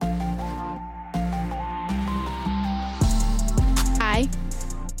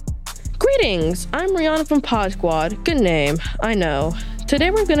Greetings! I'm Rihanna from Pod Squad. Good name, I know.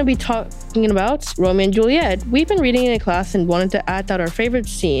 Today we're going to be talking about Romeo and Juliet. We've been reading it in class and wanted to act out our favorite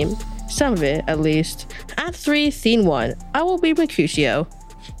scene. Some of it, at least. Act 3, Scene 1. I will be Mercutio.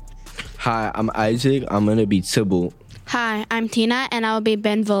 Hi, I'm Isaac. I'm going to be Tybalt. Hi, I'm Tina, and I will be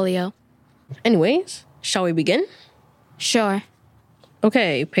Benvolio. Anyways, shall we begin? Sure.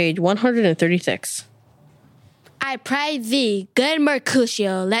 Okay, page 136. I pray thee, good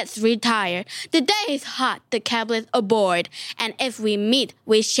Mercutio, let's retire. The day is hot, the cablet's aboard, and if we meet,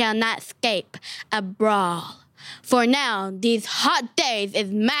 we shall not escape a brawl. For now, these hot days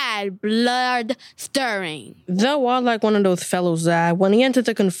is mad blood stirring. Thou art like one of those fellows that, when he enters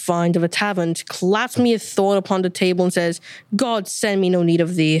the confines of a tavern, claps me his sword upon the table and says, God send me no need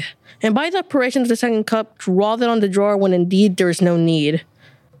of thee. And by the operation of the second cup, draws it on the drawer when indeed there is no need.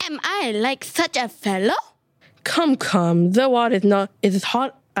 Am I like such a fellow? Come, thou art is as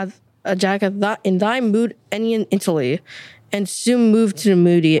hot as a jacket that in thy mood any in Italy, and soon moved to the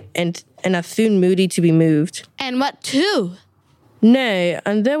moody, and as soon moody to be moved. And what too? Nay,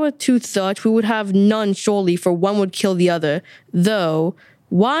 and there were two such, we would have none surely, for one would kill the other. Though,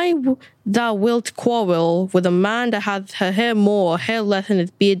 why thou wilt quarrel with a man that hath her hair more, hair less in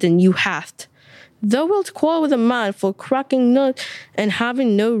his beard than you hast? Thou wilt quarrel with a man for cracking nuts and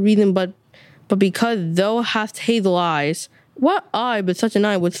having no reason but because thou hast hazel eyes. What eye but such an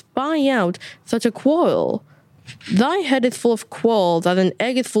eye would spy out such a quarrel? Thy head is full of quarrels as an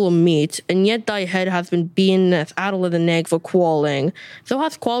egg is full of meat, and yet thy head has been beaten as addle as an egg for quarreling. Thou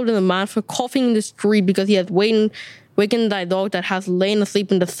hast quarrelled with a man for coughing in the street because he has wakened thy dog that has lain asleep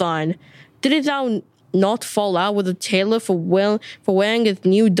in the sun. Didst thou not fall out with a tailor for wearing his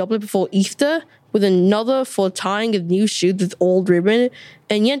new doublet before Easter, with another for tying his new shoes with old ribbon,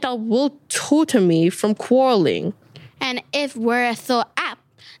 and yet thou wilt tutor me from quarreling? And if were so apt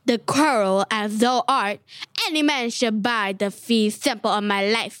the quarrel as thou art, any man should buy the fee simple of my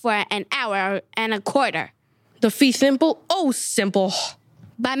life for an hour and a quarter. The fee simple? Oh, simple.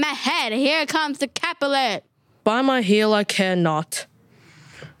 By my head, here comes the Capulet. By my heel, I care not.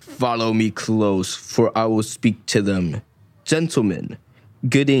 Follow me close, for I will speak to them. Gentlemen,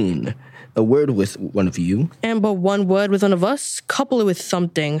 good e'en. A word with one of you. And but one word with one of us? Couple it with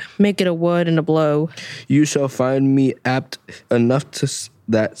something. Make it a word and a blow. You shall find me apt enough to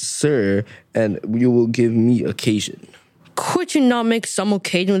that, sir, and you will give me occasion. Could you not make some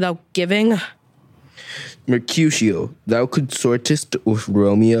occasion without giving? Mercutio, thou consortest with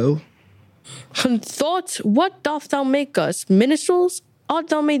Romeo? Consort? What dost thou make us? Minstrels? Art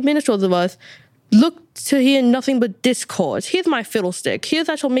thou made minstrels of us? Look to hear nothing but discord. Here's my fiddlestick. Here's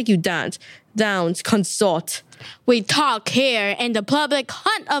I shall make you dance. Downs, consort. We talk here in the public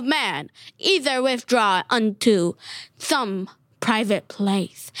hunt of man. Either withdraw unto some private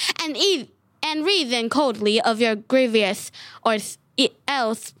place, and reason coldly of your grievous, or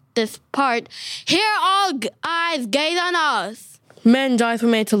else depart. Here all eyes gaze on us. Men's eyes were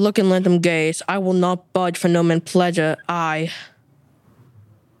made to look and let them gaze. I will not budge for no man's pleasure.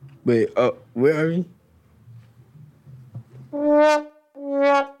 Wait, where are we?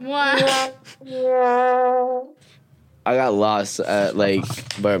 I got lost at,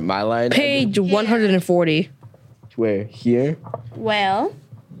 but my line... Page 140. Where? Here? Well,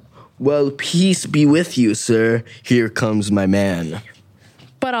 peace be with you, sir. Here comes my man.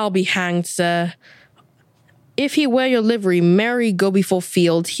 But I'll be hanged, sir. If he wear your livery, merry go before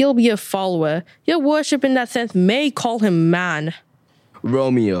field, he'll be a follower. Your worship in that sense may call him man.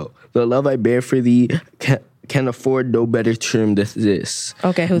 Romeo, the love I bear for thee can afford no better term than this.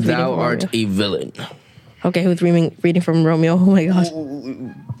 Okay, who's reading Thou from art Romeo? a villain. Okay, who's reading from Romeo? Oh my gosh.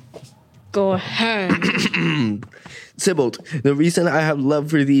 go ahead. Tybalt, the reason I have love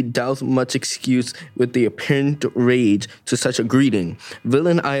for thee doth much excuse with the apparent rage to such a greeting.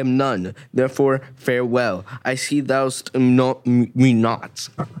 Villain I am none, therefore farewell. I see thou'st me not.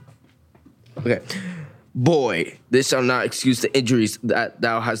 Okay. Boy, this shall not excuse the injuries that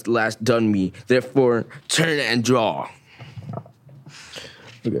thou hast last done me. Therefore, turn and draw.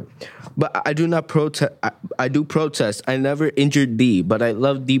 Okay. But I do not protest. I do protest. I never injured thee, but I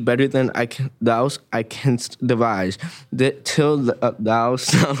love thee better than thou canst devise. Till thou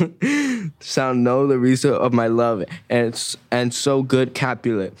shalt know the reason of my love, and so good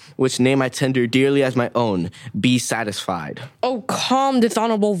Capulet, which name I tender dearly as my own. Be satisfied. Oh, calm,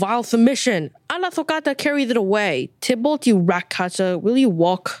 dishonorable, vile submission. I not forgot to carry it away. Tybalt, you rat catcher, will you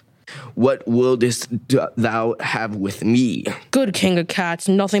walk? What wouldest thou have with me? Good king of cats,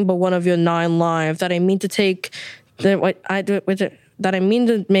 nothing but one of your 9 lives that I mean to take, that I mean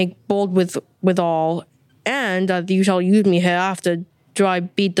to make bold withal, and that you shall use me hereafter after I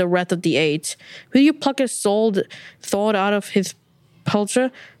beat the wrath of the eight? Will you pluck his sword out of his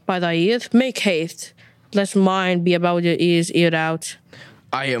pelter by thy ears? Make haste, lest mine be about your ears eared out.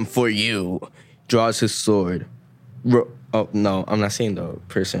 I am for you. Draws his sword. Oh, no, I'm not saying the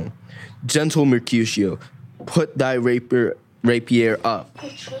person. Gentle Mercutio, put thy rapier up.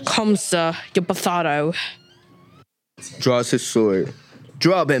 Come, sir, your Batharo. Draws his sword.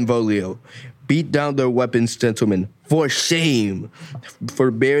 Draw, Benvolio. Beat down their weapons, gentlemen. For shame.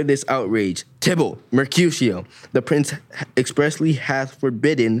 Forbear this outrage. Tybalt, Mercutio, the prince expressly hath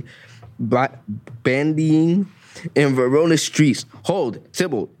forbidden bandying in Verona's streets. Hold,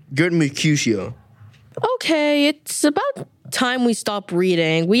 Tybalt, good Mercutio. Okay, it's about time we stop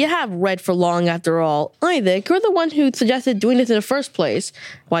reading. We have read for long after all. Isaac, you're the one who suggested doing this in the first place.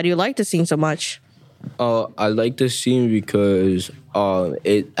 Why do you like this scene so much? I like this scene because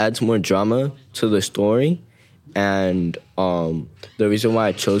it adds more drama to the story. And the reason why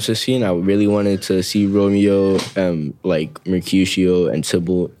I chose this scene, I really wanted to see Romeo and like Mercutio and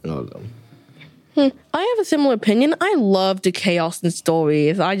Tybalt and all of them. I have a similar opinion. I love the chaos in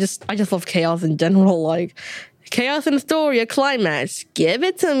stories. I just love chaos in general. Like, chaos in a story, a climax. Give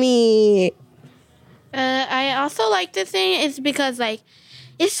it to me. I also like this thing is because, like,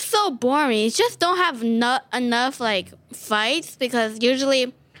 it's so boring. It just don't have enough, like, fights because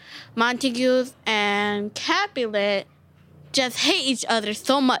usually Montague and Capulet just hate each other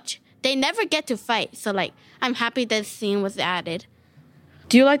so much. They never get to fight. So, like, I'm happy this scene was added.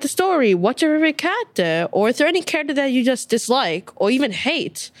 Do you like the story? What's your favorite character? Or is there any character that you just dislike or even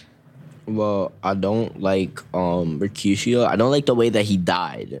hate? Well, I don't like Mercutio. I don't like the way that he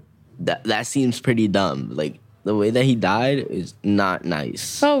died. That seems pretty dumb. Like, the way that he died is not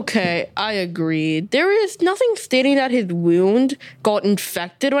nice. Okay, I agree. There is nothing stating that his wound got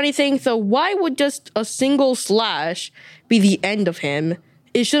infected or anything, so why would just a single slash be the end of him?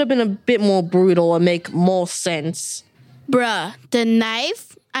 It should have been a bit more brutal and make more sense. Bruh,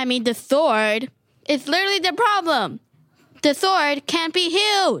 the sword is literally the problem. The sword can't be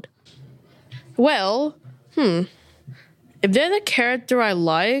healed. Well, if there's a character I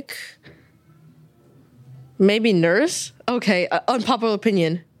like, maybe Nurse? Okay, unpopular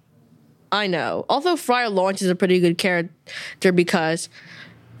opinion. I know. Also, Friar Lawrence is a pretty good character because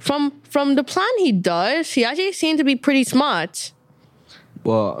from the plan he does, he actually seemed to be pretty smart.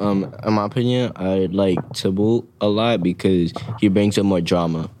 Well, in my opinion, I like Tybalt a lot because he brings in more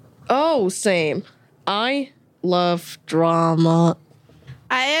drama. Oh, same. I love drama.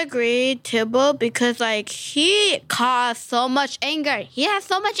 I agree, Tybalt, because, like, he caused so much anger. He has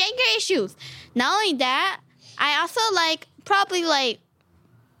so much anger issues. Not only that, I also probably like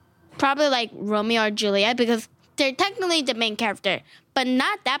Romeo or Juliet because they're technically the main character, but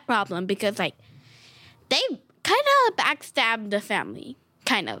not that problem because, like, they kind of backstabbed the family.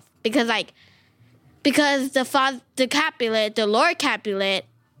 Kind of. Because the Capulet, the Lord Capulet,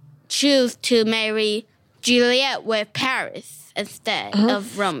 choose to marry Juliet with Paris instead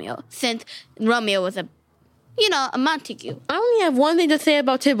of Romeo, since Romeo was a Montague. I only have one thing to say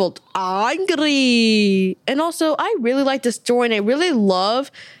about Tybalt. Angry! And also, I really like the story, and I really love,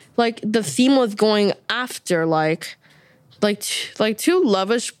 like, the theme was going after, like two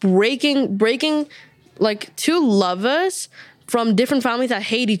lovers breaking, like, two lovers from different families that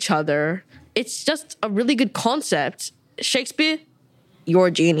hate each other. It's just a really good concept. Shakespeare, you're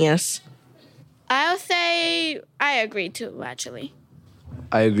a genius. I'll say I agree too, actually.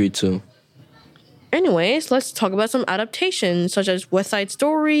 I agree too. Anyways, let's talk about some adaptations, such as West Side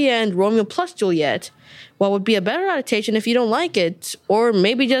Story and Romeo plus Juliet. What would be a better adaptation if you don't like it? Or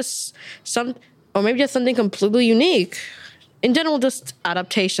maybe just something completely unique. In general, just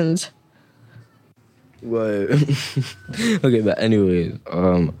adaptations. What? Okay, but anyways,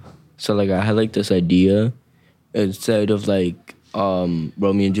 so like I had like this idea instead of like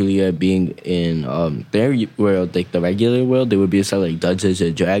Romeo and Juliet being in their world, like the regular world, they would be instead like Dungeons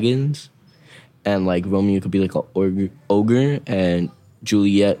and Dragons, and like Romeo could be like an ogre, and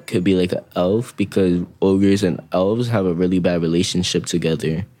Juliet could be like an elf because ogres and elves have a really bad relationship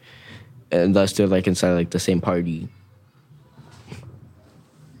together, and thus they're like inside like the same party.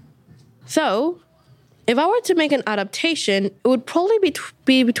 So, if I were to make an adaptation, it would probably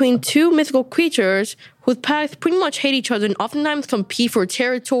be between two mythical creatures whose paths pretty much hate each other and oftentimes compete for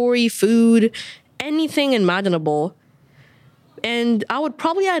territory, food, anything imaginable. And I would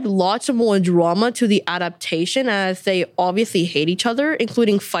probably add lots of more drama to the adaptation as they obviously hate each other,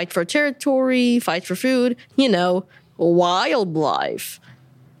 including fight for territory, fight for food, wildlife.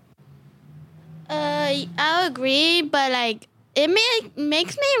 I'll agree, but like it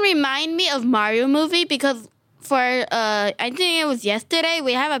makes me remind me of Mario movie because for I think it was yesterday,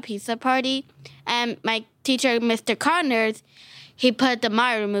 we have a pizza party, and my teacher, Mr. Connors, he put the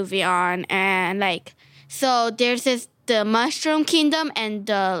Mario movie on, and like, so there's the Mushroom Kingdom and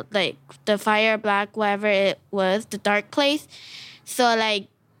the Fire Black, whatever it was, the Dark Place. So like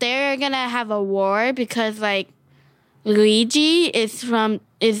they're gonna have a war because like Luigi is.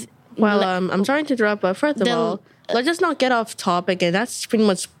 Well, I'm trying to interrupt, but first of all, let's just not get off topic, and that's pretty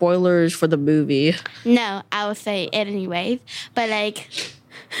much spoilers for the movie. No, I will say it anyways. But like,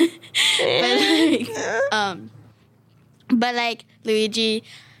 but like Luigi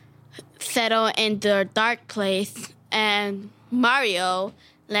settled in the Dark Place, and Mario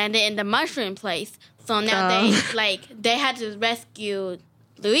landed in the Mushroom Place. So now they had to rescue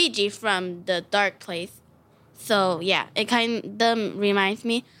Luigi from the Dark Place. So yeah, it kind of reminds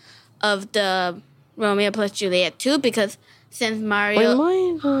me of the Romeo plus Juliet 2, because since Mario,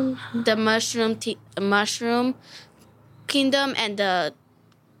 the Mushroom Kingdom and the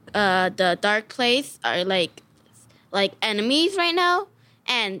Dark Place are like enemies right now,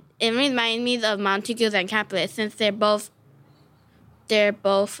 and it reminds me of Montague and Capulet, since they're both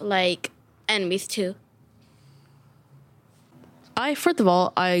like enemies too. First of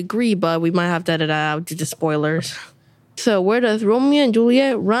all, I agree, but we might have to edit that out due to spoilers. So where does Romeo and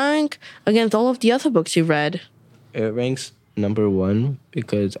Juliet rank against all of the other books you've read? It ranks number 1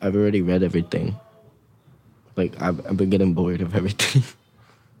 because I've already read everything. Like, I've been getting bored of everything.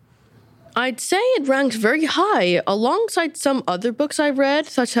 I'd say it ranks very high, alongside some other books I've read,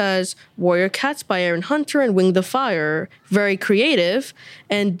 such as Warrior Cats by Aaron Hunter and Wing the Fire. Very creative,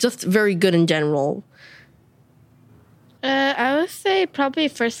 and just very good in general. I would say probably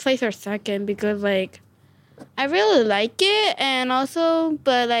first place or second, because like I really like it, and also,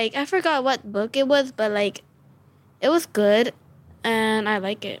 but like I forgot what book it was, but like it was good, and I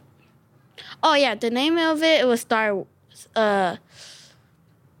like it. Oh yeah, the name of it was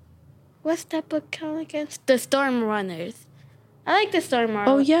what's that book called again? The Storm Runners. I like the Storm Runners.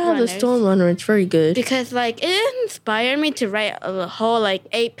 Oh yeah, the Storm Runner. It's very good. Because like it inspired me to write a whole like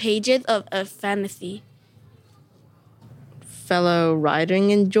 8 pages of fantasy. Fellow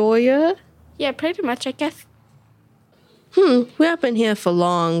writing enjoyer? Yeah, pretty much, I guess. We have been here for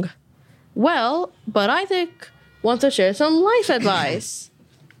long. Well, but I think want to share some life advice.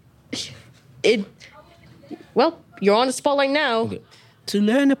 Well, you're on the spotlight now. Okay. To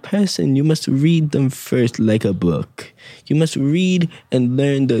learn a person, you must read them first like a book. You must read and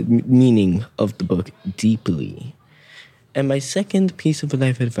learn the meaning of the book deeply. And my second piece of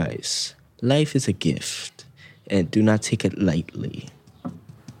life advice, life is a gift, and do not take it lightly.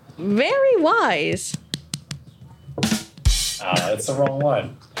 Very wise. That's the wrong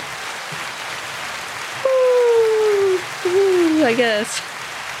one. I guess.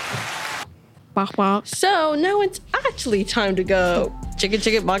 So now it's actually time to go. Chicken,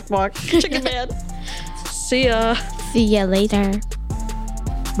 chicken, bok, bok. Chicken man. See ya. See ya later.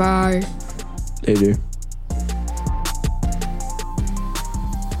 Bye. Later.